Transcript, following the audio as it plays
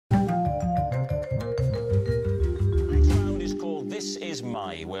is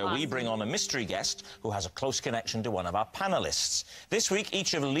My, where we bring on a mystery guest who has a close connection to one of our panellists. This week,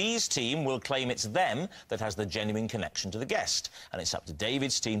 each of Lee's team will claim it's them that has the genuine connection to the guest, and it's up to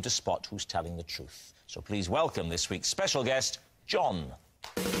David's team to spot who's telling the truth. So please welcome this week's special guest, John.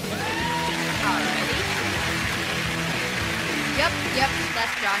 Yep,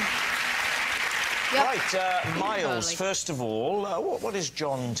 that's John. Yep. Right, Miles, first of all, what is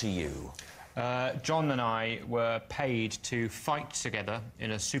John to you? John and I were paid to fight together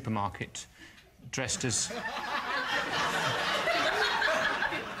in a supermarket, dressed as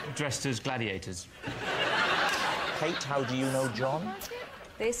gladiators. Kate, how do you know John?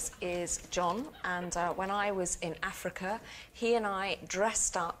 This is John, and when I was in Africa, he and I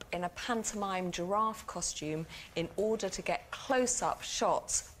dressed up in a pantomime giraffe costume in order to get close-up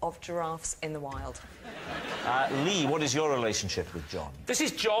shots of giraffes in the wild. Lee, what is your relationship with John? This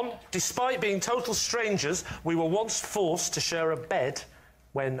is John. Despite being total strangers, we were once forced to share a bed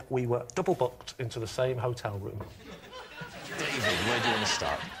when we were double-booked into the same hotel room. David, where do you want to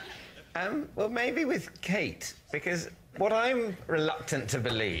start? Well, maybe with Kate, because what I'm reluctant to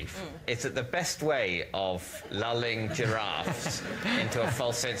believe is that the best way of lulling giraffes into a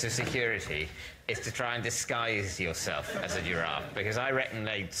false sense of security is to try and disguise yourself as a giraffe, because I reckon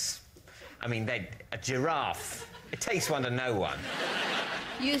a giraffe, it takes one to know one.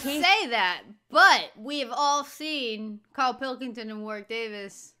 You say that, but we've all seen Carl Pilkington and Warwick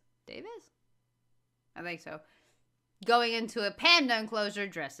Davis. Davis? I think so. Going into a panda enclosure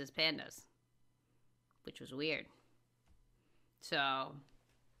dressed as pandas. Which was weird. So,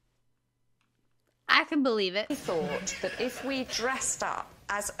 I can believe it. He thought that if we dressed up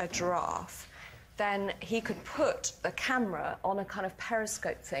as a giraffe, then he could put the camera on a kind of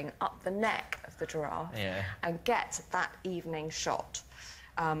periscope thing up the neck of the giraffe and get that evening shot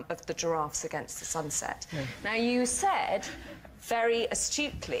of the giraffes against the sunset. Now, you said very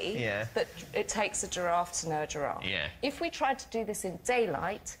astutely that it takes a giraffe to know a giraffe. If we tried to do this in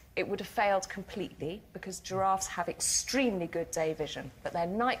daylight, it would have failed completely, because giraffes have extremely good day vision, but their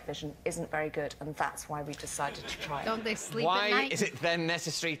night vision isn't very good, and that's why we decided to try it. Don't they sleep at night? Why is it then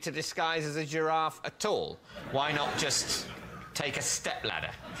necessary to disguise as a giraffe at all? Why not just take a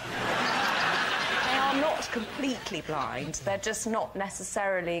stepladder? They are not completely blind. They're just not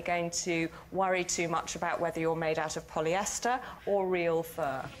necessarily going to worry too much about whether you're made out of polyester or real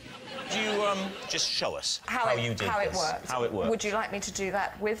fur. Do you just show us how it works? Would you like me to do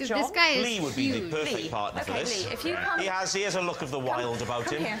that with John? This guy is Lee would be the perfect partner for this. Lee, if you come... He has a look of the wild about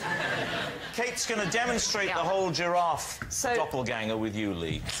him. Here. Kate's going to demonstrate the whole giraffe doppelganger with you,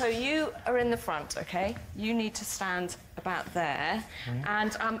 Lee. So you are in the front, OK? You need to stand about there.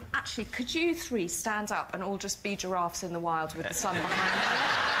 And actually, could you three stand up and all just be giraffes in the wild with the sun behind them?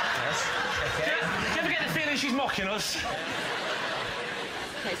 Yes. Okay. Do you ever get the feeling she's mocking us?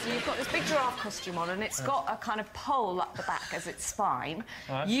 OK, so you've got this big giraffe costume on, and it's got a kind of pole up the back as its spine.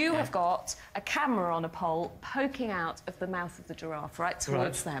 You have got a camera on a pole poking out of the mouth of the giraffe, right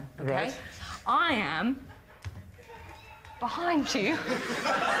towards them, OK? I am behind you.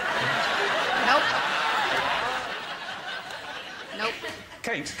 Nope.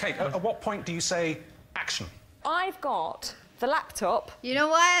 Kate, at what point do you say action? I've got the laptop. You know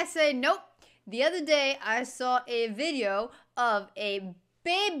why I say nope? The other day, I saw a video of a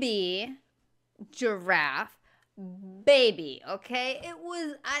baby giraffe, okay? It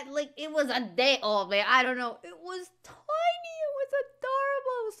was a day old, man. I don't know. It was tiny. It was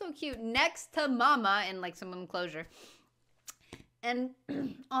adorable. It was so cute. Next to Mama in like some enclosure. And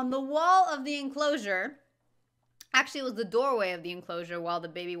on the wall of the enclosure, actually it was the doorway of the enclosure while the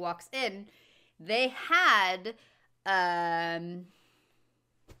baby walks in, they had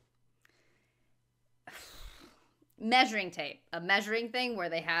measuring tape, a measuring thing where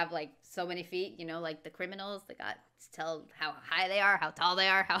they have like so many feet, you know, like the criminals, they got to tell how high they are, how tall they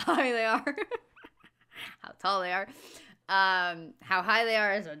are, how high they are, how tall they are. How high they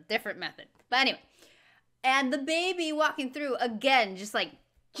are is a different method. But anyway, and the baby walking through, again, just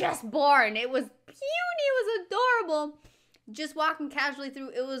born. It was puny, it was adorable. Just walking casually through,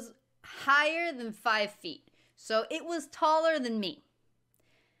 it was higher than 5 feet. So it was taller than me.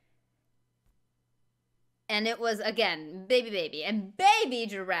 And it was, again, baby. And baby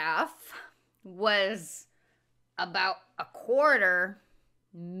giraffe was about a quarter,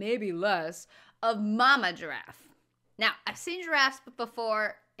 maybe less, of mama giraffe. Now, I've seen giraffes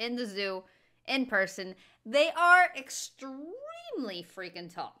before in the zoo, in person. They are extremely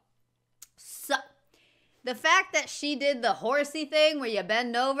freaking tall. So, the fact that she did the horsey thing where you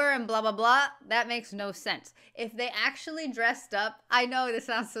bend over and blah, blah, blah, that makes no sense. If they actually dressed up, I know this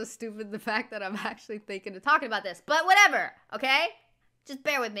sounds so stupid, the fact that I'm actually thinking of talking about this, but whatever, okay? just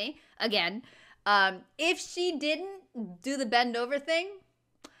bear with me again. If she didn't do the bend over thing,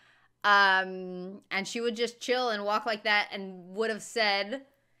 and she would just chill and walk like that and would have said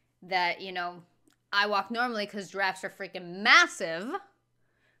that, you know, I walk normally because giraffes are freaking massive,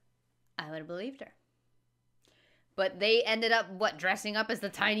 I would have believed her. But they ended up, what, dressing up as the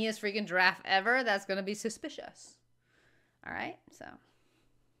tiniest freaking giraffe ever? That's going to be suspicious. All right, so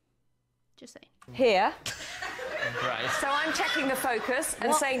just saying. Here. Right. So I'm checking the focus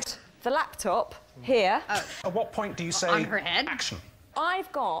and saying the laptop here. At what point do you say on her head? action?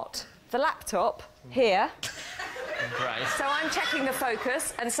 I've got the laptop here. Right. So I'm checking the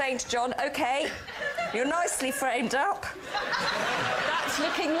focus and saying to John, OK, you're nicely framed up. That's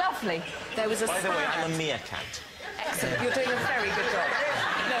looking lovely. There was a By the way, I'm a meerkat. Excellent. You're doing a very good job.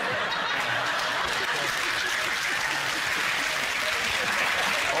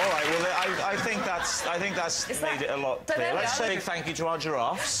 All right, well, I think that's made it a lot clearer. Let's say a big thank you to our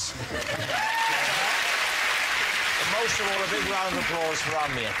giraffes. And most of all, a big round of applause for our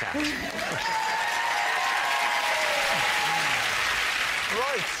meerkat.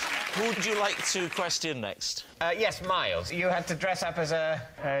 Right. Who would you like to question next? Yes, Miles. You had to dress up as a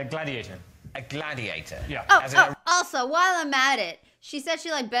Gladiator. a gladiator. Yeah. Also, while I'm at it, she said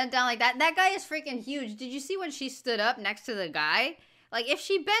she, like, bent down like that. That guy is freaking huge. Did you see when she stood up next to the guy? Like, if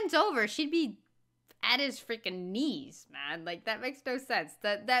she bent over, she'd be at his freaking knees, man. Like, that makes no sense.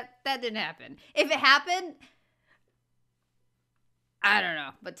 That didn't happen. If it happened, I don't know.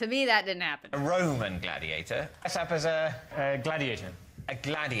 But to me, that didn't happen. A Roman gladiator. Dress up as a Gladiator. a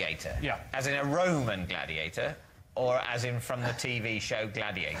gladiator. Yeah. As in a Roman gladiator, or as in from the TV show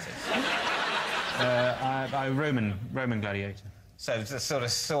Gladiators. Roman gladiator. So the sort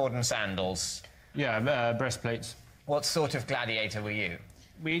of sword and sandals. Yeah, breastplates. What sort of gladiator were you?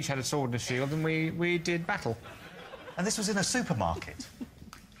 We each had a sword and a shield, and we did battle. And this was in a supermarket?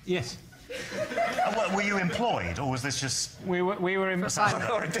 Yes. And what, were you employed, or was this just... We were in...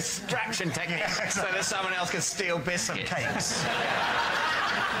 Or a distraction technique, so that someone else could steal biscuits. Cakes.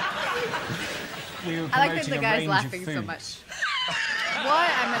 We were I like that promoting the a guy's range laughing of so foods. much.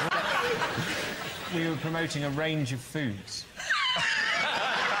 What? I missed it. We were promoting a range of foods.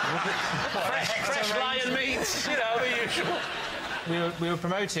 Fresh lion meat, you know, the usual. We were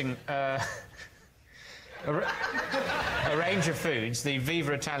promoting a range of foods, the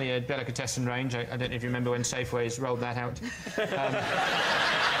Viva Italia delicatessen range. I don't know if you remember when Safeways rolled that out.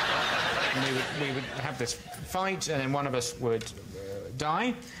 We would have this fight, and then one of us would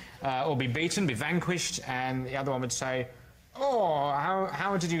die, or be beaten, be vanquished, and the other one would say, "Oh,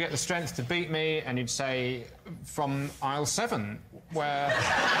 how did you get the strength to beat me?" And you'd say, "From aisle 7, where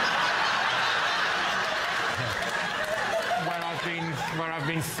I've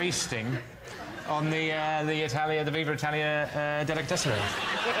been feasting on the Viva Italia delicatessen range."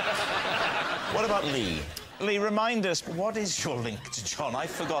 What about Lee? Lee, remind us, what is your link to John? I've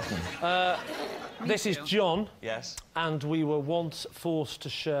forgotten. This is John. Yes. And we were once forced to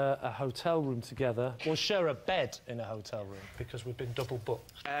share a hotel room together, or share a bed in a hotel room, because we'd been double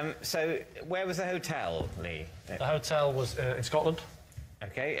booked. So, where was the hotel, Lee? The hotel was in Scotland.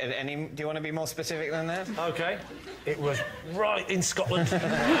 OK, do you want to be more specific than that? OK. It was right in Scotland. OK.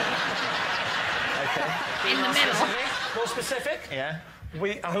 In the middle. More specific? Yeah.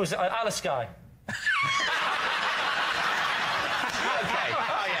 I was at Aliskye. OK,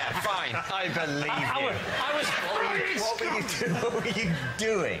 oh yeah, fine, I believe you. What were you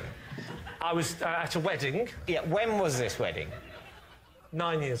doing? I was at a wedding. Yeah, when was this wedding?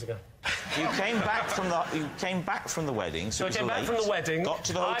 9 years ago. You came back from the wedding, so I came back from the wedding. Got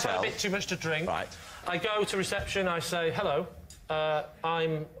to the I've hotel. had a bit too much to drink. Right. I go to reception. I say hello.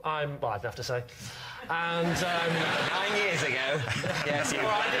 I'm. Well, I'd have to say. And 9 years ago. Yes, you.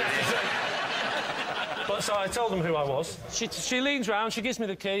 But so I told them who I was. She leans round. She gives me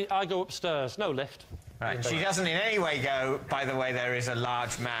the key. I go upstairs. No lift. Right. She doesn't in any way go, by the way, there is a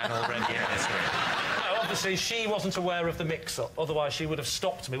large man already in this room. No, obviously, she wasn't aware of the mix-up. Otherwise, she would have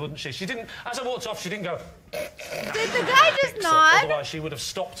stopped me, wouldn't she? She didn't... As I walked off, she didn't go... Did the guy just nod? Otherwise, she would have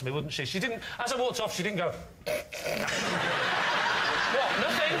stopped me, wouldn't she? She didn't... As I walked off, she didn't go... What?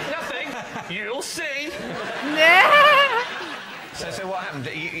 Nothing. You'll see. So what happened?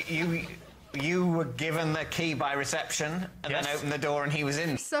 You were given the key by reception and Yes. then opened the door and he was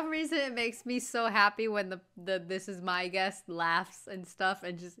in. For some reason, it makes me so happy when the "This is my guest" laughs and stuff,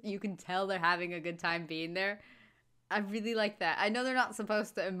 and just you can tell they're having a good time being there. I really like that. I know they're not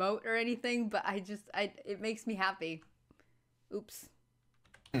supposed to emote or anything, but it makes me happy. Oops.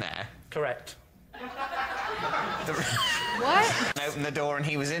 There. Correct. What? Opened the door and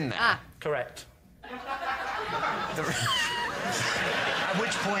he was in there. Ah. Correct. At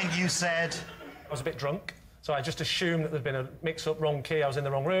which point you said... I was a bit drunk, so I just assumed that there'd been a mix-up, wrong key, I was in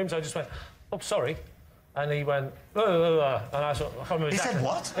the wrong room, so I just went, oh, sorry. And he went, and I sort of... I can't remember He exactly. said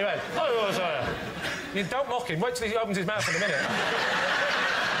what? He went, oh, sorry. You don't mock him, wait till he opens his mouth in a minute.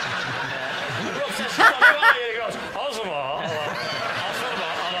 Rob says, who are you? He goes,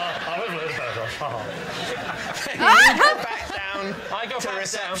 Back down I go to back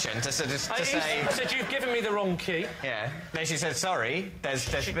reception down. to say... I said, you've given me the wrong key. Yeah. Then she said, sorry, there's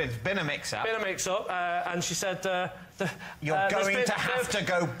been a mix-up. Been a mix-up, and she said... You're going to have to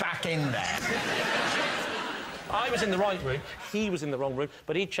go back in there. I was in the right room, he was in the wrong room,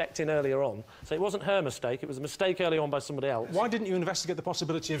 but he checked in earlier on, so it wasn't her mistake, it was a mistake early on by somebody else. Why didn't you investigate the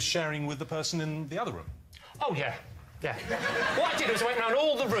possibility of sharing with the person in the other room? Oh, yeah. What I did was I went round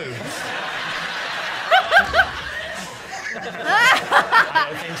all the rooms. I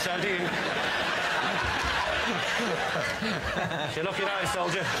don't think so, do you? You're lucky now,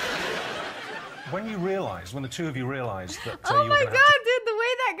 soldier. When the two of you realised that Oh you my were god, going to dude, the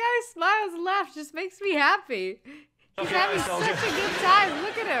way that guy smiles and laughs just makes me happy. He's having such a good time.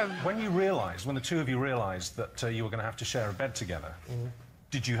 Look at him. when the two of you realised that you were going to have to share a bed together,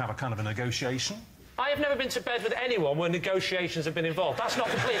 did you have a kind of a negotiation? I have never been to bed with anyone where negotiations have been involved. That's not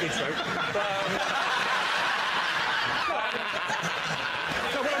completely true.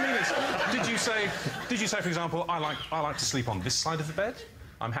 No, what I mean is, did you say, for example, I like to sleep on this side of the bed?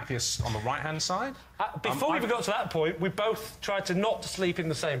 I'm happiest on the right-hand side? Before we even got to that point, we both tried to not sleep in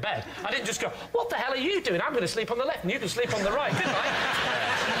the same bed. I didn't just go, what the hell are you doing? I'm going to sleep on the left and you can sleep on the right, didn't I?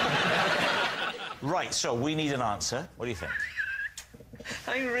 Right, so we need an answer. What do you think?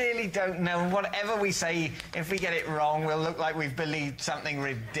 I really don't know. Whatever we say, if we get it wrong, we'll look like we've believed something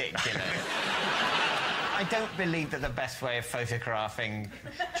ridiculous. I don't believe that the best way of photographing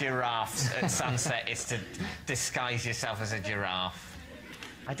giraffes at sunset is to disguise yourself as a giraffe.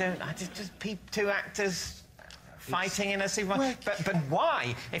 I just two actors fighting in a supermarket. But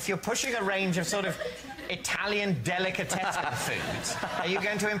why? If you're pushing a range of sort of Italian delicatessen foods, are you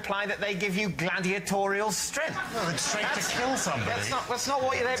going to imply that they give you gladiatorial strength? Well, it's strength to kill somebody. That's not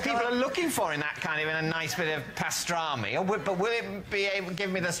what people are looking for in that kind of, in a nice bit of pastrami. But will it be able to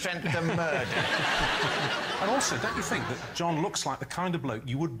give me the strength to murder? And also, don't you think that John looks like the kind of bloke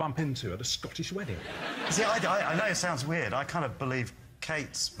you would bump into at a Scottish wedding? See, I know it sounds weird. I kind of believe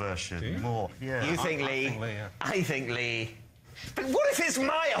Kate's version more. Yeah. You think Lee? I think Lee, yeah. I think Lee. But what if it's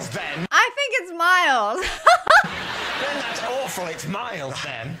Miles, then? I think it's Miles. Then that's awful. It's Miles,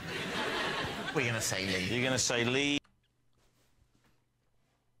 then. We're going to say Lee. You're going to say Lee?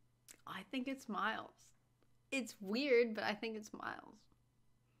 I think it's Miles. It's weird, but I think it's Miles.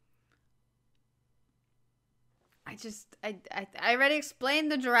 I already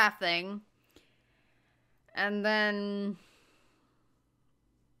explained the giraffe thing. And then...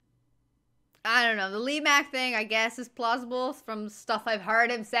 I don't know. The Lee Mack thing, I guess, is plausible from stuff I've heard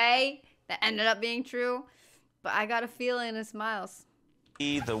him say that ended up being true. But I got a feeling it's Miles.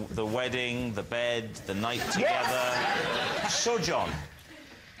 The wedding, the bed, the night together. So, John,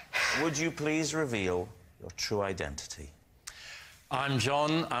 would you please reveal your true identity? I'm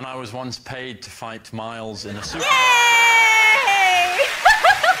John, and I was once paid to fight Miles in a super... Yay!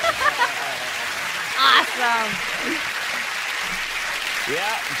 Awesome.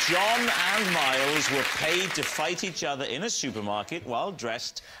 Yeah, John and Miles were paid to fight each other in a supermarket while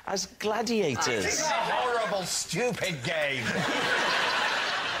dressed as gladiators. It's a horrible, stupid game.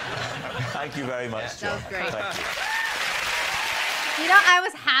 Thank you very much, John. That was great. Thank you. You know, I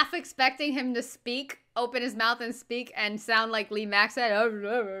was half expecting him to speak, open his mouth and speak, and sound like Lee Mack said.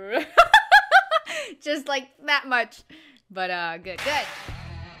 Just like that much. But, good.